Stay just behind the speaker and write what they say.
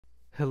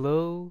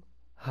Hello,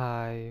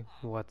 hi,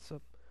 what's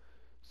up?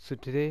 So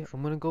today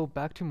I'm gonna go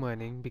back to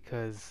mining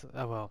because,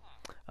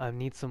 I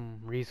need some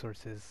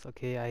resources.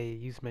 Okay, I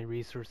use my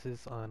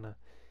resources on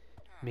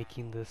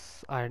making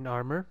this iron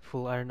armor,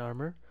 full iron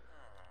armor.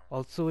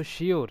 Also a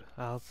shield.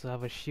 I also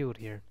have a shield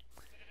here,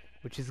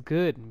 which is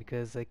good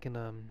because I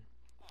can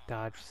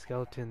dodge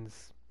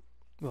skeletons.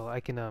 Well, I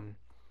can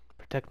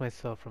protect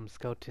myself from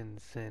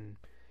skeletons and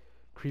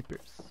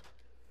creepers.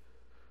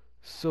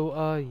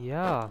 So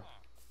yeah,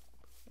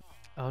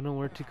 I don't know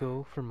where to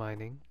go for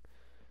mining.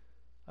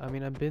 I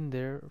mean, I've been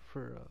there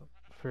for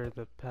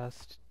the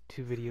past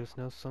two videos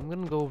now, so I'm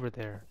gonna go over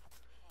there.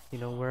 You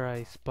know, where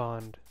I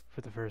spawned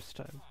for the first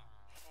time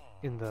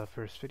in the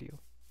first video.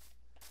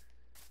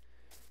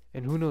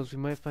 And who knows, we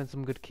might find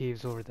some good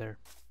caves over there.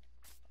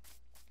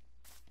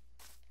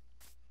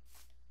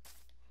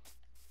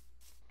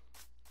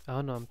 I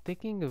don't know, I'm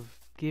thinking of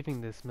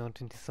giving this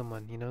mountain to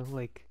someone, you know,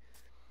 like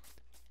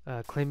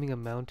claiming a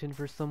mountain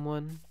for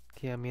someone.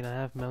 Okay, I mean, I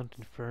have Mount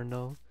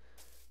Inferno.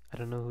 I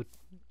don't know who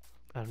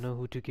I don't know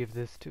who to give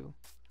this to.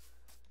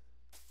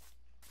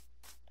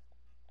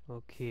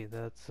 Okay,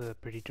 that's a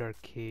pretty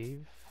dark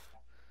cave.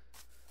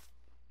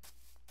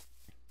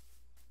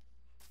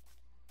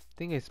 I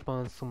think I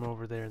spawned somewhere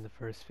over there in the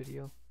first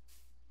video.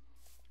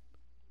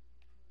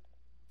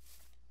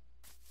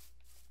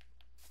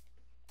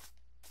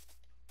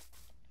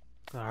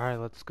 Alright,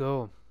 let's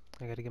go.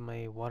 I gotta get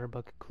my water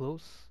bucket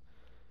close.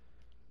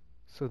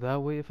 So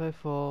that way if I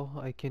fall,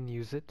 I can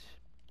use it.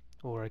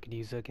 Or I could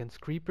use it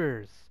against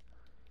creepers.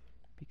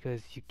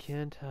 Because you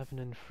can't have an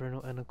Inferno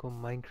Anacle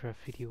Minecraft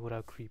video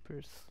without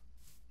creepers.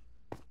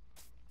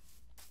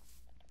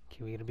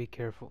 Okay, we gotta be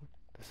careful.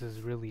 This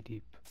is really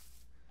deep.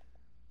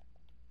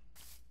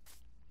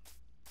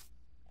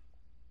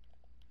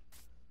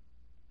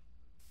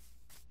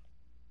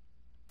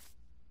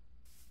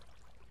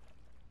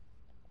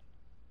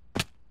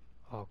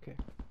 Okay.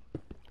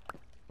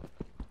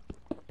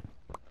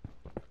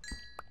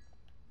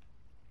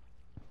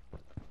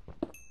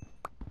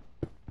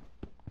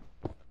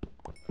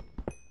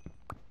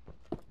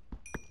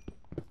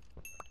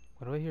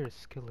 Why do I hear a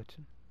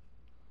skeleton?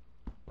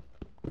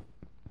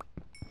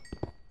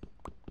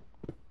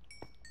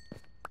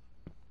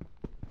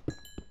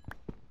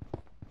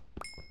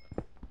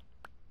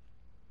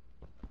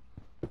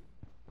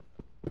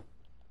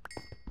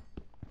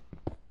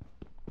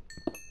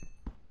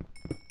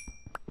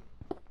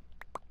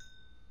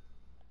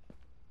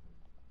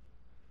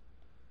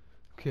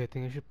 Okay, I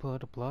think I should pull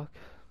out a block.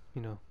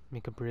 You know,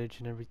 make a bridge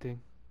and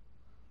everything.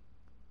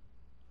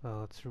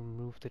 Let's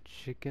remove the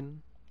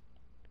chicken.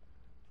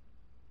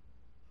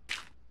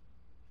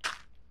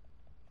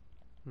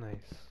 Nice.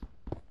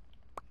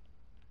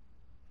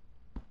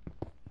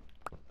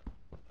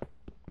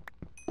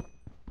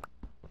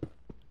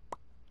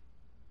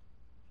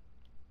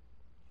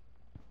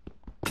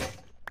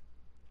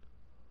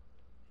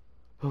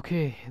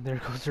 Okay, there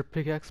goes our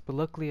pickaxe, but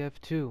luckily I have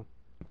two.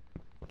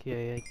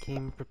 Okay, I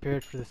came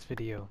prepared for this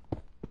video.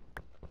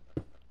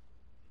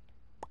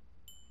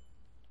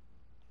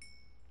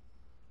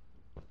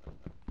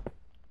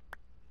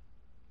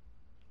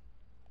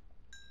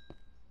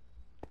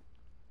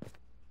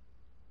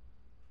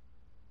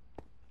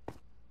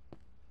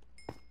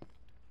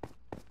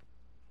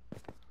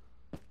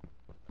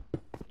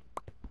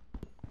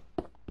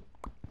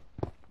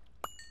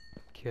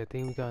 Okay, I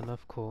think we got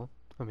enough coal.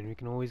 I mean, we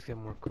can always get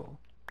more coal.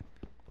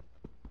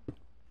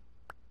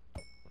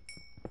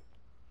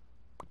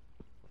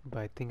 But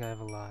I think I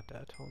have a lot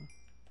at home.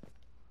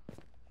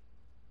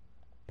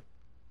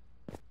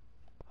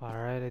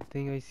 Alright, I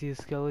think I see a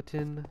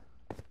skeleton.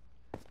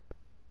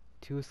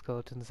 Two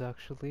skeletons,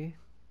 actually.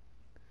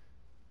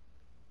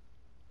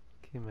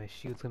 Okay, my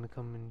shield's gonna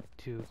come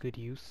into good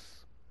use.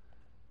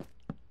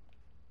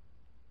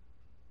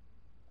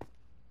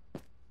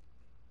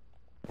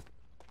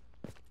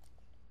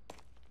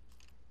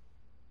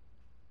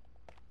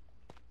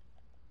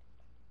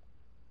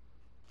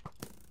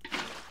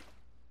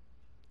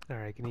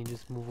 Alright, can you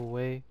just move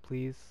away,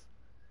 please?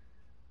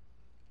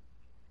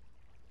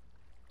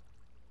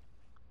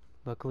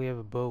 Luckily I have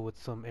a bow with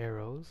some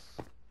arrows.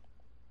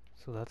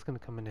 So that's gonna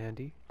come in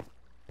handy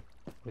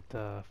with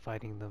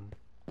fighting them.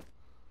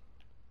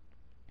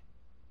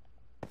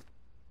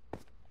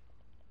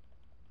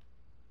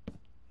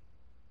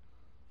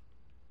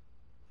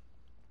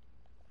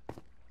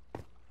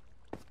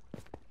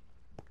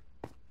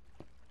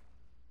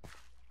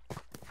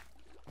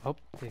 Oh,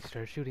 they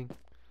start shooting.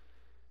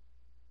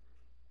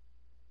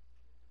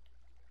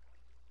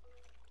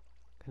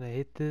 Can I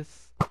hit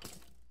this?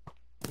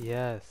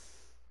 Yes.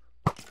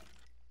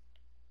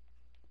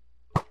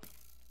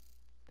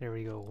 There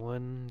we go,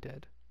 one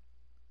dead.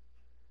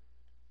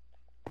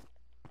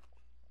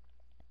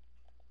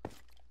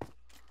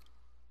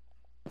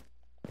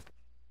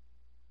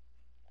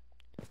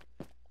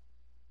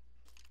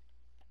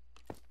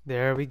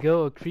 There we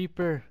go, a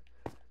creeper.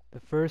 The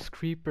first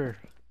creeper.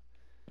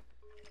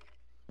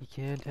 You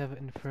can't have an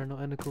Inferno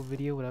Anacle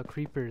video without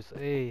creepers.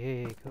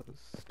 Hey,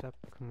 stop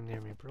coming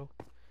near me, bro.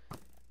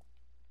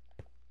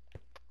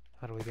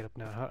 How do we get up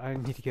now? I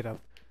need to get up.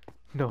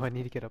 No, I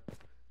need to get up.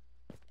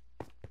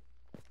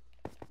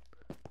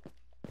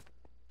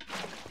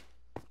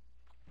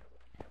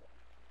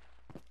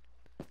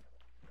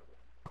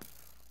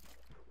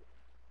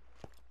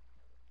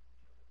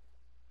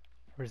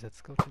 Where's that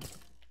skeleton?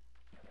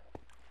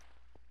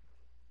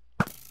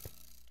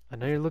 I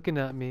know you're looking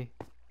at me,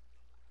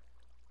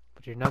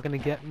 but you're not gonna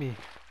get me.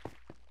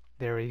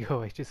 There we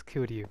go, I just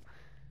killed you.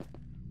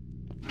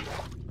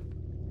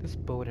 This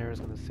bow and arrow is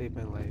gonna save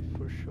my life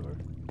for sure.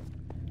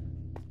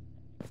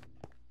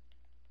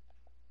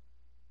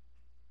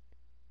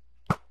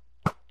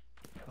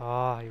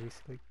 Ah, I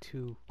wasted like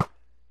 2.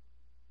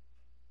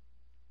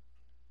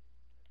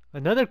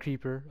 Another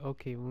creeper?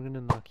 Okay, we're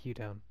gonna knock you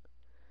down.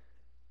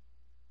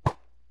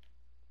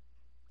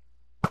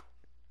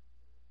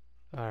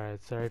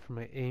 Alright, sorry for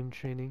my aim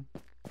training.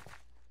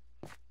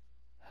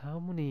 How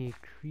many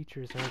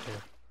creatures are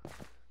there?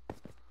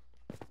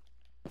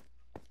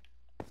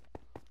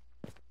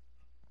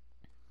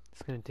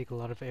 It's gonna take a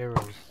lot of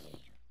arrows.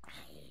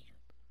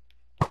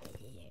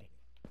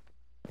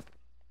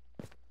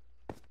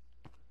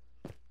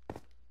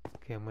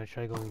 Okay, I'm gonna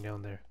try going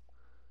down there.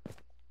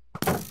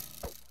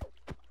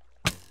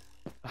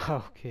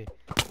 Okay.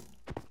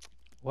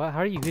 What? How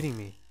are you hitting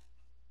me?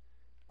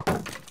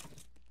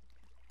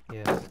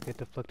 Yes, get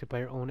deflected by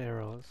your own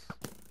arrows.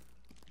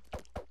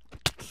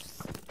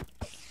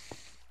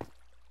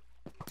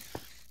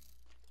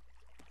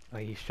 Oh,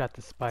 he shot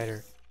the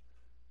spider.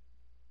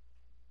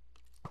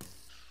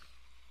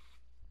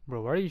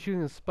 Bro, why are you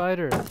shooting the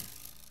spider?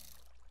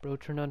 Bro,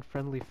 turn on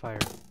friendly fire.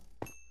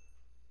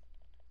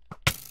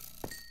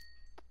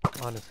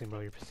 Honestly,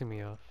 bro, you're pissing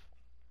me off.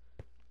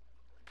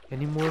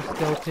 Any more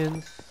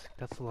skeletons?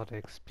 That's a lot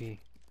of XP.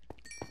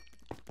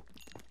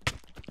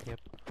 Yep.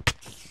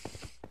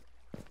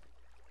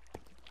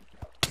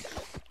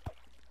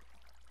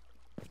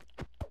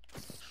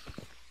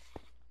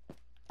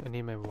 I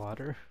need my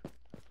water.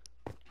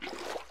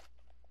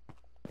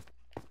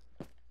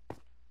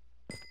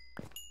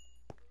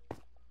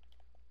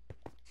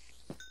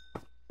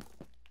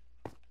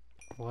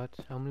 What?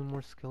 How many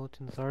more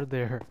skeletons are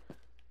there?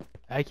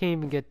 I can't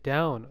even get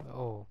down.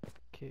 Oh,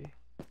 okay.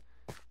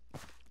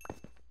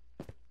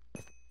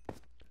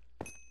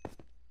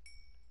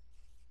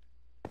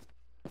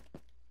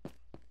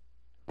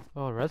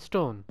 Oh,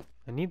 redstone.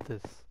 I need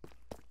this.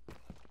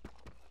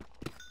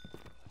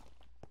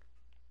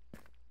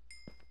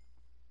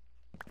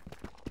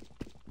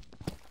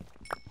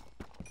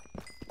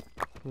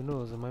 Who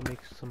knows? I might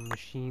make some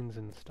machines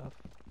and stuff.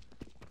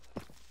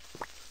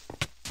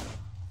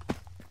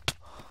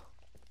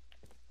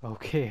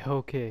 Okay,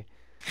 okay.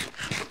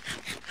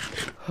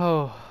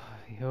 Oh,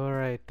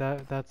 alright.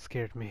 That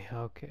scared me.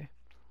 Okay.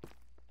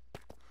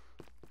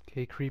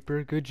 Okay,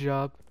 creeper. Good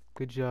job.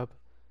 Good job.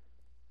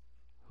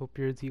 Hope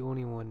you're the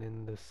only one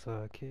in this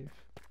cave.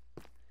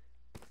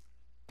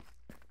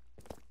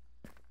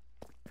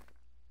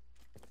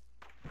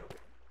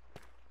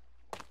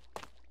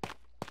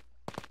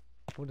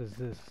 What is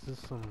this? Is this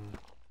some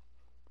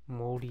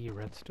moldy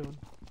redstone?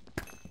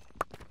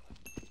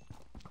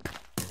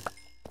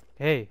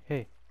 Hey,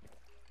 hey.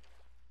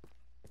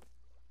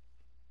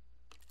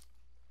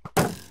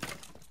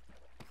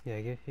 Yeah,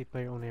 get hit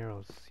by your own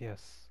arrows.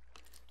 Yes.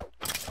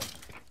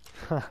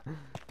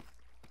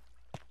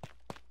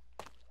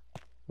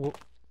 Whoa.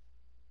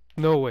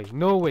 No way,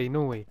 no way,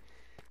 no way.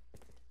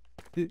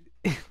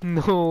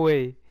 No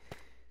way.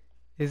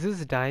 Is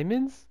this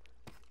diamonds?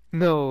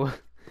 No.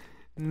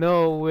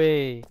 No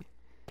way.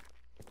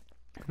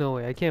 No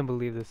way, I can't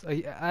believe this.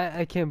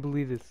 I can't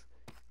believe this.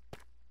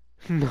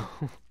 No.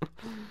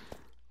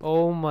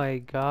 Oh my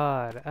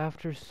god.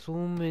 After so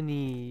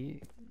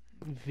many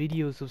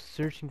videos of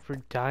searching for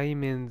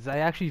diamonds, I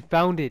actually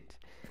found it.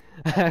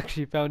 I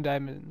actually found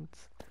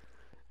diamonds.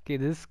 Okay,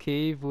 this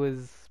cave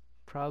was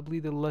probably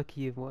the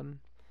lucky one.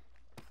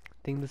 I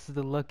think this is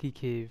the lucky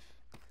cave.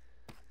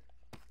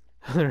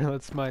 I don't know,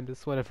 let's mine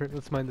this, whatever,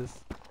 let's mine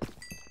this.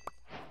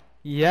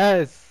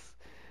 Yes!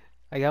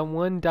 I got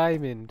 1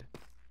 diamond.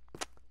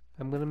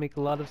 I'm gonna make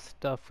a lot of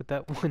stuff with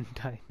that 1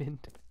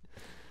 diamond.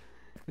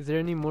 Is there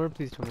any more?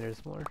 Please tell me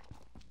there's more.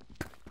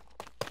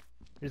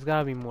 There's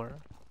gotta be more.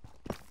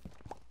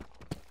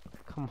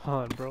 Come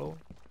on, bro.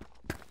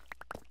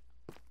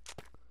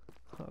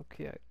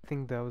 Okay, I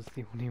think that was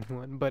the only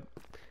one, but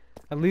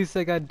at least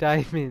I got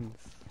diamonds.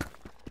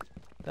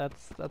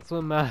 That's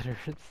what matters.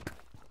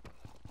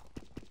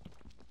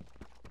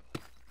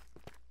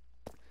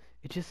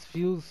 It just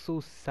feels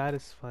so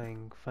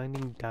satisfying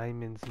finding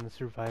diamonds in the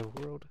survival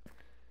world.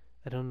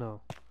 I don't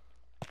know.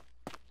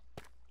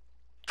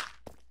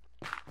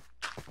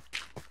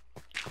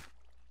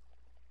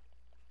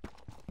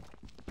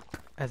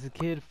 As a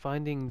kid,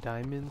 finding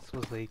diamonds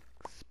was like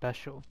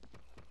special.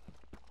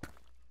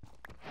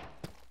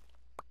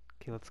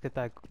 Okay, let's get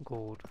that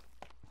gold.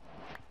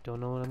 Don't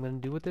know what I'm gonna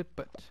do with it,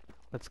 but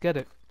let's get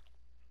it.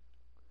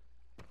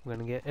 We're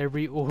gonna get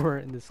every ore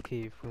in this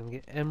cave. We're gonna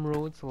get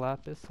emeralds,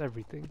 lapis,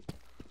 everything.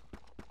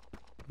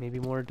 Maybe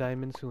more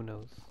diamonds, who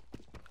knows?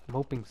 I'm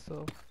hoping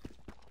so.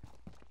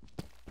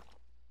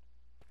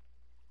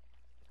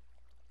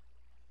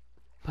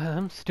 But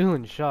I'm still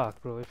in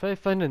shock, bro. If I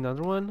find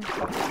another one,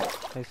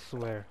 I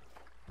swear,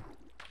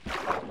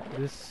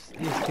 this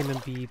is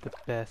gonna be the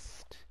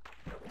best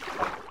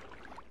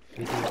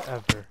video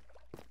ever.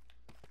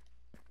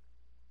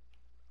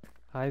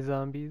 Hi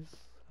zombies,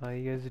 how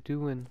you guys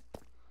doing?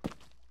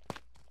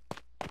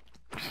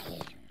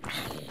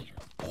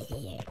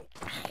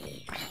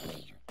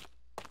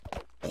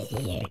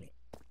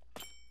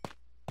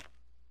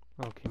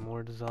 Okay,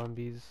 more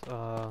zombies.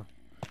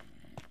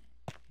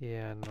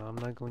 Yeah, no, I'm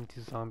not going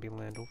to zombie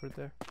land over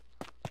there.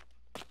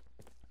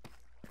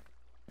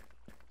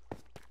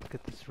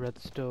 Get this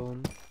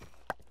redstone.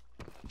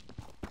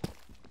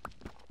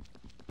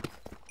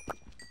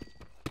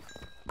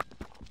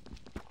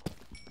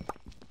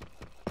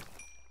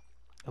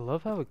 I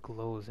love how it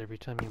glows every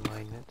time you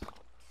mine it.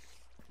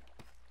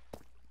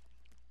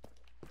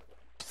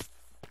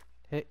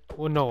 Hey,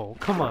 oh no,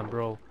 come on,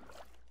 bro.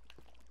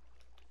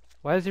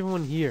 Why is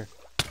everyone here?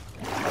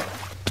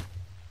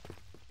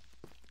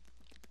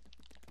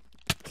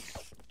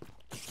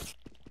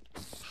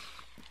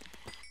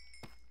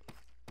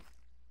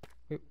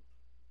 Wait,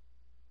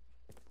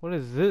 what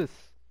is this? Is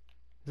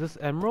this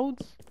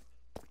emeralds?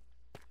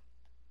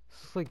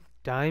 This is like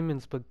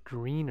diamonds but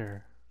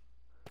greener.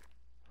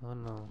 Oh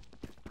no.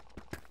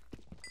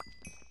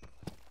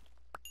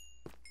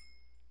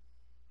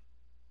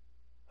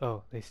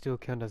 Oh, they still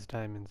count as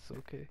diamonds,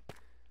 okay.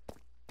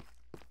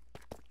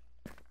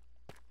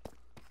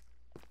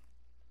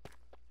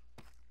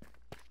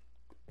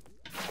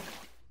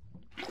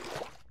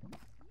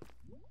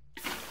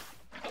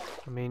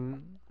 I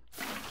mean,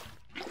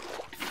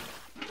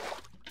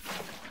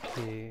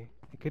 okay,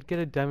 I could get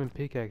a diamond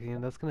pickaxe,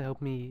 and that's gonna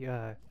help me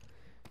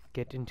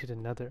get into the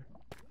nether.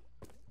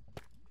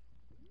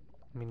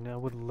 I mean, I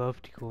would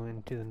love to go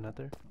into the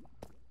nether.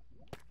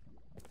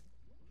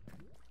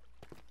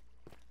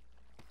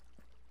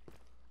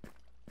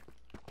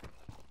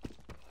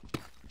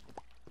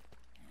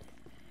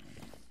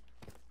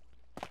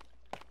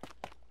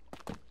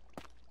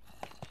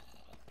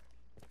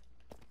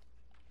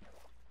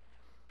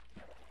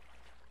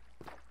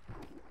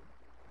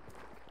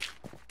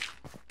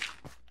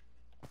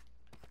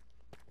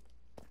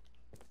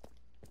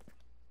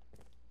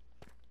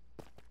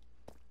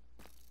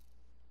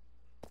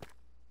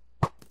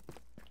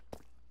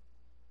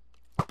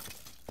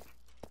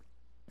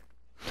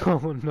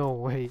 Oh no,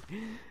 wait.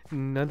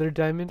 Another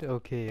diamond?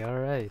 Okay,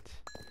 alright.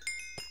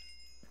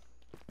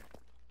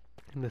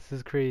 This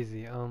is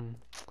crazy.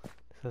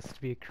 This has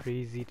to be a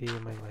crazy day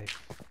in my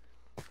life.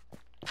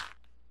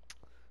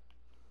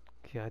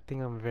 Okay, I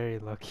think I'm very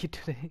lucky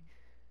today.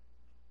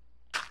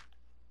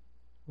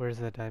 Where's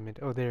that diamond?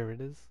 Oh, there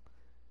it is.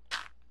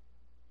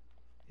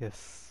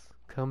 Yes,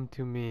 come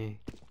to me.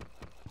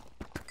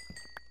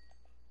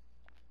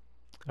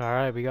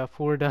 Alright, we got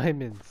 4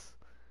 diamonds.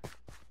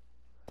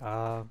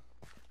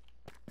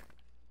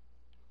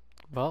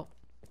 Well.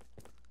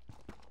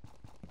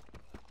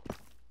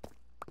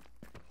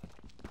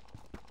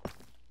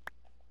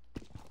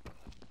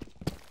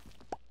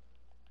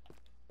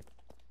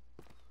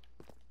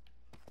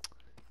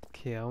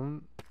 Okay, I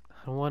don't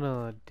want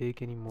to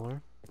dig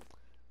anymore.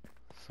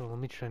 So let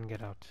me try and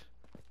get out.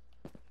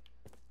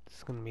 This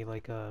is gonna be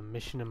like a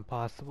Mission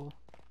Impossible.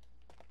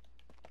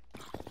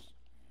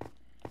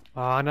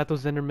 Ah, not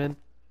those Endermen.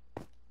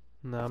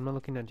 No, I'm not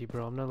looking at you,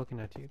 bro. I'm not looking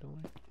at you. Don't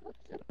worry.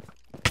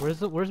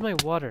 Where's my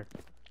water?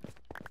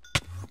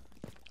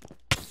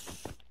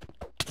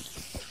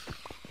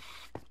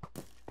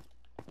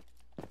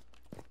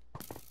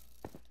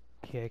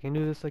 Okay, I can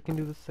do this. I can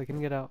do this. I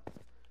can get out.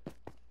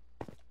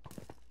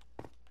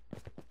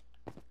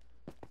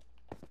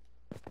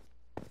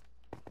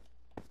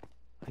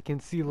 I can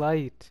see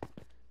light.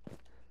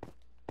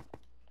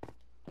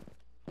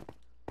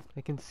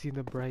 I can see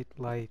the bright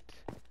light.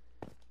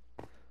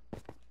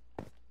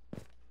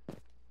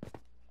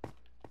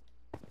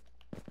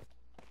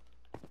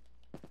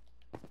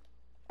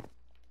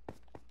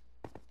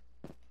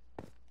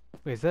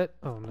 Wait, is that?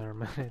 Oh, never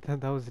mind. I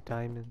thought that was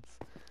diamonds.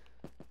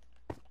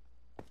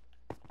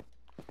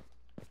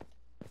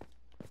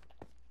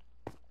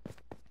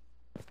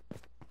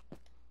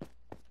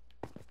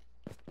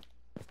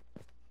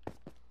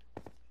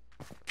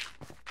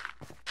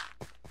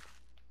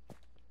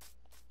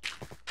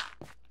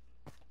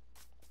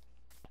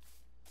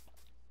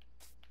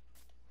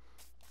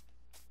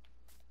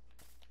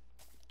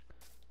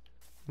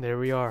 There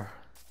we are.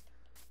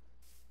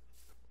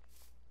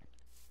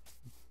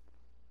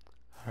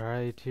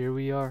 Alright, here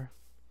we are.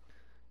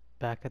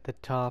 Back at the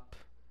top.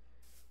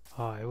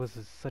 Oh, it was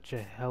such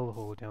a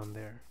hellhole down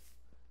there.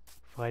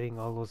 Fighting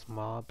all those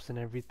mobs and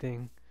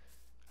everything.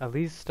 At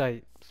least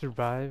I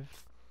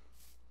survived.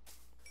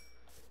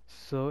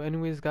 So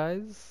anyways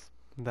guys,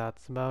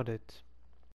 that's about it.